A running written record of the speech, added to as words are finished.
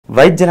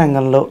వైద్య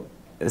రంగంలో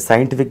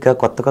సైంటిఫిక్గా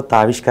కొత్త కొత్త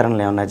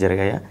ఆవిష్కరణలు ఏమైనా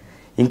జరిగాయా?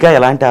 ఇంకా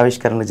ఎలాంటి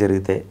ఆవిష్కరణలు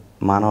జరిగితే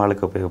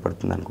మానవాళికి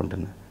ఉపయోగపడుతుంది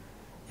అనుకుంటున్నా?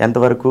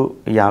 ఎంతవరకు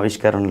ఈ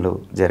ఆవిష్కరణలు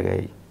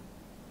జరిగాయి,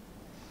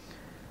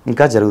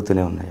 ఇంకా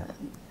జరుగుతూనే ఉన్నాయా?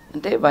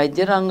 అంటే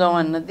వైద్య రంగం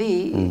అన్నది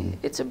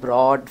it's a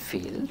broad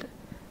field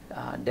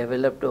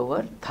developed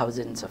over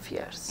thousands of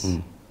years.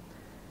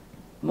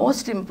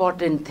 Most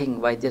important thing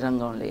వైద్య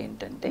రంగంలో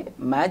ఏంటంటే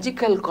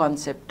మ్యాజికల్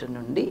కాన్సెప్ట్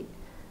నుండి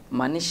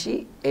మనిషి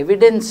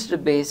ఎవిడెన్స్డ్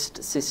బేస్డ్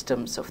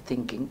సిస్టమ్స్ ఆఫ్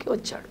థింకింగ్కి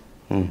వచ్చాడు.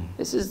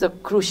 This is the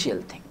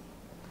crucial thing.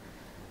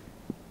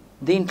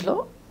 దీంట్లో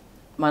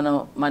మనం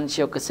మనిషి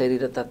యొక్క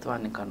శరీర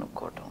తత్వాన్ని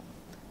కనుక్కోవటం,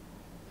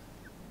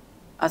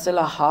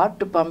 అసలు ఆ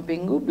హార్ట్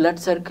పంపింగ్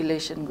బ్లడ్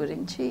సర్క్యులేషన్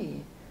గురించి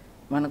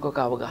మనకు ఒక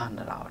అవగాహన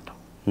రావటం,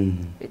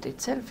 it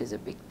it self is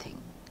a big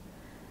thing.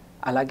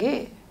 అలాగే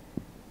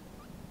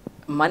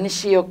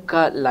మనిషి యొక్క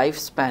లైఫ్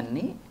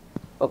స్పాన్ని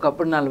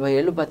ఒకప్పుడు 40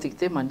 ఏళ్ళు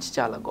బతికితే మనిషి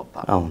చాలా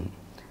గొప్ప.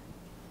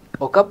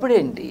 ఒకప్పుడు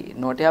ఏంటి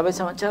 150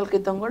 సంవత్సరాల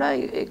క్రితం కూడా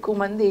ఎక్కువ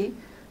మంది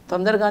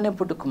తొందరగానే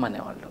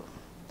పుట్టుకుమనేవాళ్ళు.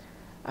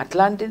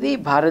 అట్లాంటిది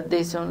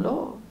భారతదేశంలో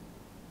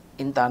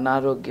ఇంత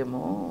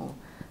అనారోగ్యము,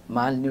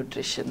 మాల్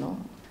న్యూట్రిషను,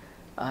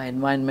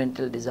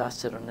 ఎన్వైరన్మెంటల్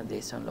డిజాస్టర్ ఉన్న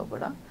దేశంలో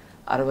కూడా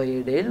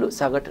 67 ఏళ్ళు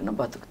సగటును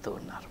బతుకుతూ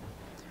ఉన్నారు.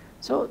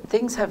 So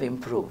things have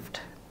improved.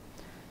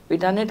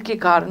 వీటన్నిటికీ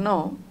కారణం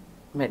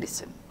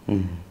మెడిసిన్.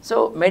 సో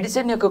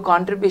మెడిసిన్ యొక్క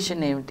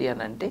కాంట్రిబ్యూషన్ ఏమిటి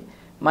అని అంటే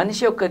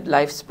మనిషి యొక్క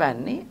లైఫ్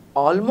స్పాన్ని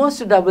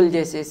ఆల్మోస్ట్ డబుల్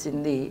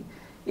చేసేసింది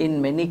ఇన్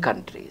మెనీ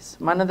కంట్రీస్.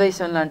 మన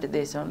దేశం లాంటి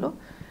దేశంలో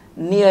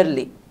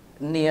నియర్లీ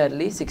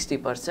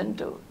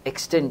 60%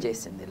 ఎక్స్టెండ్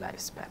చేసింది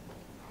లైఫ్ స్పాన్.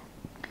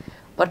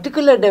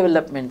 పర్టికులర్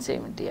డెవలప్మెంట్స్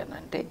ఏమిటి అని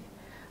అంటే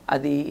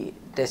అది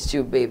test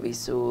tube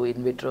babies,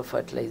 in vitro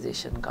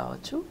fertilisation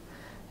కావచ్చు,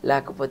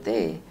 లేకపోతే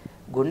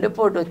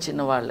గుండెపోటు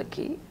వచ్చిన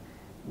వాళ్ళకి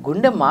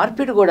గుండె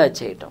మార్పిడి కూడా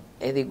చేయటం.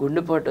 ఇది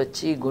గుండెపోటు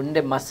వచ్చి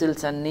గుండె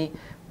మసిల్స్ అన్నీ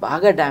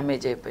బాగా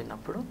డ్యామేజ్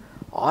అయిపోయినప్పుడు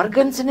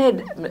ఆర్గన్స్నే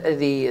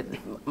ఇది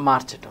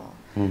మార్చటం,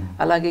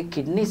 అలాగే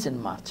కిడ్నీస్ని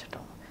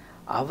మార్చటం,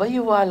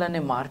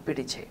 అవయవాలని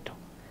మార్పిడి చేయటం.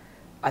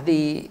 అది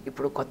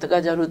ఇప్పుడు కొత్తగా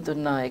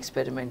జరుగుతున్న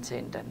ఎక్స్పెరిమెంట్స్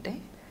ఏంటంటే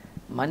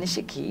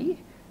మనిషికి,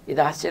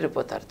 ఇది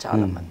ఆశ్చర్యపోతారు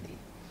చాలామంది,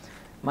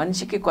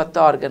 మనిషికి కొత్త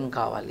ఆర్గన్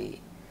కావాలి,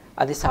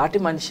 అది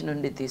సాటి మనిషి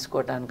నుండి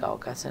తీసుకోవడానికి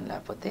అవకాశం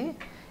లేకపోతే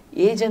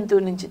ఏ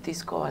జంతువు నుంచి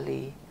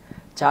తీసుకోవాలి?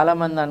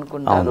 చాలామంది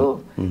అనుకుంటారు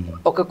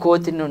ఒక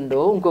కోతి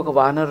నుండో ఇంకొక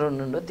వానరం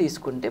నుండో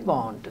తీసుకుంటే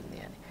బాగుంటుంది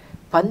అని.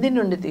 పంది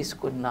నుండి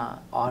తీసుకున్న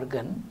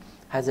organ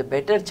has a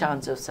better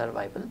chance of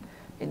survival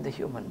in the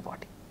human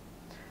body.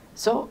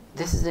 So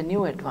this is a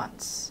new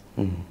advance.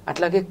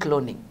 అట్లాగే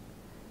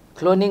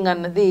క్లోనింగ్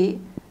అన్నది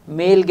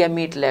మేల్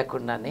గెమీట్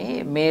లేకుండానే,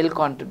 మేల్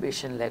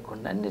కాంట్రిబ్యూషన్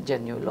లేకుండానే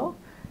జన్యువులో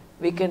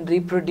we can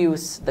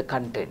reproduce the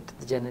content,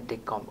 the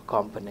genetic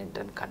component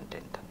and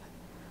content అన్నది.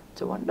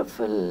 It's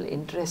wonderful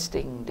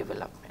interesting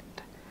development.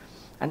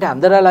 అంటే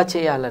అందరూ అలా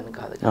చేయాలని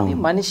కాదు, కానీ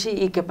మనిషి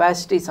ఈ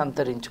కెపాసిటీ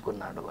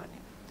సంతరించుకున్నాడు అని.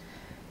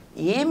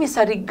 ఏమి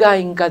సరిగ్గా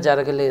ఇంకా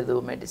జరగలేదు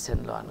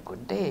మెడిసిన్లో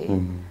అనుకుంటే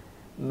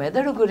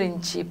మెదడు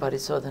గురించి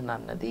పరిశోధన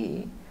అన్నది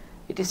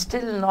it is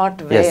still not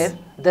wear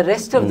the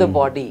rest of the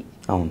body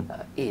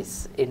is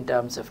in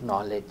terms of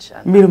knowledge.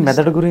 మీరు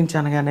మెదడు గురించి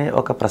అనగానే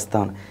ఒక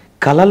ప్రస్తావన,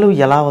 కళలు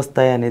ఎలా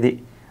వస్తాయి అనేది,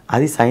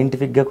 అది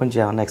సైంటిఫిక్గా కొంచెం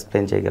ఏమైనా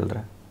ఎక్స్ప్లెయిన్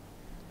చేయగలరా?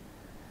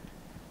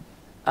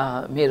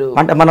 మీరు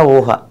అంటే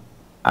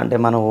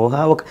మన ఊహ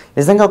ఒక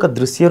నిజంగా ఒక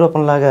దృశ్య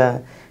రూపంలాగా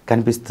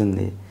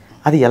కనిపిస్తుంది,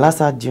 అది ఎలా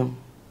సాధ్యం?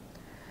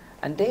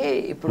 అంటే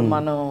ఇప్పుడు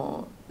మనం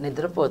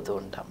నిద్రపోతూ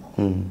ఉంటాము,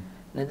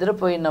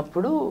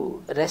 నిద్రపోయినప్పుడు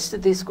రెస్ట్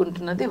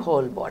తీసుకుంటున్నది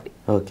whole body,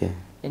 okay,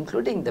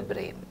 including the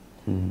brain.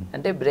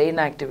 అంటే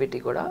బ్రెయిన్ యాక్టివిటీ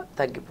కూడా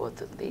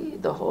తగ్గిపోతుంది.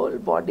 The whole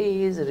body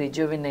is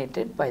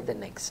రిజువినేటెడ్ by the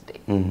next day.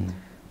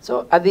 So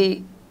అది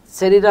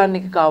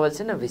శరీరానికి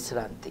కావాల్సిన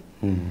విశ్రాంతి.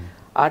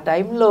 ఆ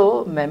టైంలో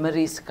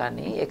మెమరీస్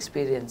కానీ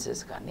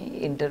ఎక్స్పీరియన్సెస్ కానీ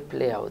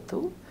ఇంటర్ప్లే అవుతూ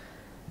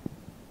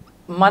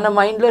మన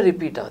మైండ్లో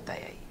రిపీట్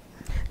అవుతాయి.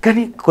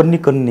 కానీ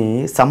కొన్ని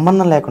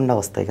సంబంధం లేకుండా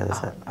వస్తాయి కదా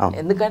సార్?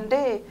 ఎందుకంటే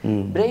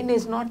brain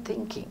is not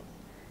thinking,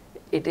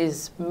 it is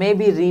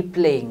maybe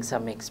రీప్లేయింగ్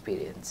some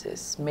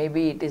experiences,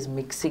 maybe it is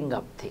mixing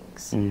up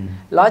things.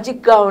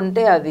 లాజిక్గా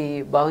ఉంటే అది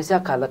బహుశా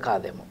కళ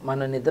కాదేమో,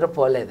 మనం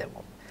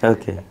నిద్రపోలేదేమో.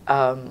 ఓకే,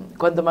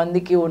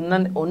 కొంతమందికి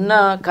ఉన్న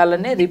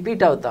కళనే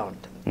రిపీట్ అవుతూ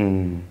ఉంటుంది.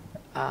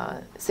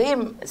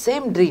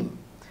 Same dream.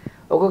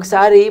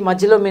 ఒక్కొక్కసారి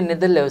మధ్యలో మీరు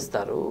నిద్ర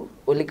లేస్తారు,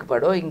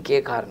 ఉలికిపడో ఇంకే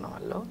కారణం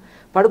వల్ల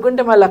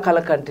పడుకుంటే మళ్ళీ కళ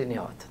కంటిన్యూ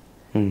అవుతుంది.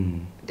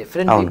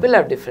 Different people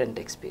have different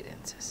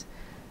experiences.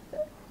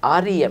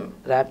 REM,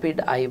 rapid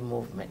eye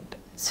movement,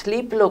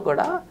 స్లీప్లో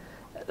కూడా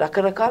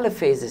రకరకాల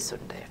ఫేజెస్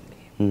ఉంటాయండి.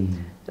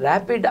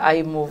 ర్యాపిడ్ ఐ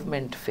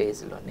మూవ్మెంట్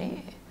ఫేజ్లోనే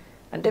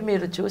అంటే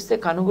మీరు చూస్తే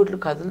కనుగుడ్లు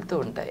కదులుతూ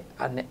ఉంటాయి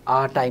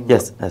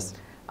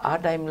ఆ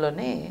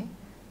టైంలోనే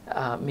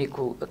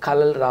మీకు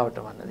కళలు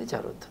రావటం అన్నది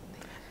జరుగుతుంది.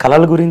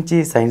 కళల గురించి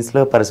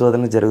సైన్స్లో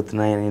పరిశోధనలు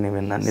జరుగుతున్నాయని నేను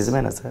విన్నాను,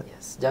 నిజమేనా సార్?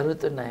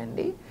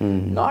 జరుగుతున్నాయండి.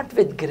 Not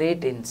with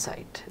great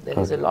insight, there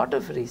is a lot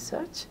of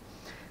research.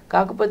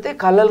 కాకపోతే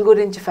కళల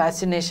గురించి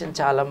ఫ్యాసినేషన్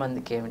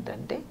చాలామందికి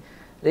ఏమిటంటే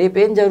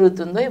రేపేం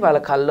జరుగుతుందో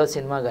వాళ్ళ కళ్ళలో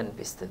సినిమా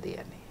కనిపిస్తుంది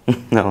అని.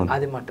 అవును.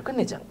 అది మటుకు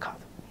నిజం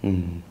కాదు.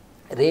 మ్మ్.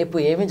 రేపు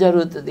ఏమి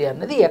జరుగుతుంది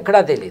అన్నది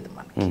ఎక్కడా తెలియదు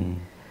మనకి. మ్మ్.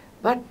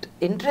 But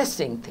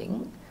interesting thing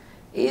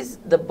is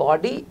the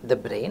body, the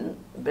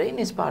brain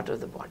is part of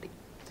the body,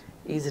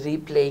 is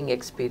రీప్లేయింగ్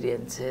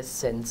experiences,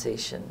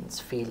 sensations,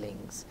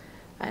 feelings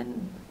and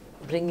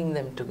bringing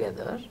them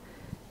together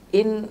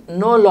in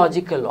no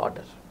logical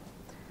order.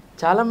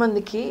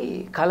 చాలామందికి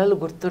కళలు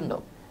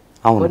గుర్తుండవు,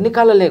 అవును. కొన్ని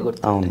కళలే అవును.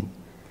 గుర్తుంటాయి.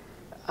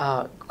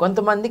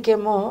 కొంతమందికి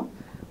ఏమో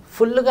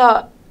ఫుల్గా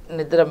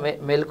నిద్ర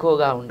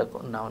మెలకువగా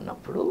ఉండకుండా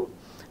ఉన్నప్పుడు,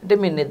 అంటే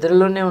మీ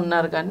నిద్రలోనే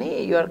ఉన్నారు కానీ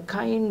you are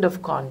kind of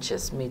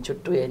conscious, మీ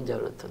చుట్టూ ఏం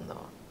జరుగుతుందో.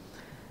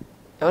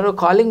 ఎవరో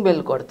కాలింగ్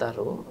బెల్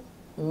కొడతారు,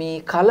 మీ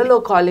కళలో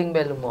కాలింగ్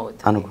బెల్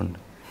మోగుతుంది అనుకోండి.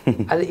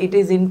 అది it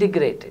is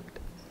integrated.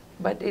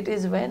 But it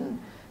is when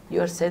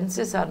your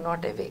senses are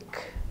not awake,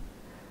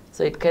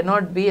 so it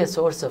cannot be a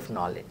source of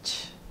knowledge.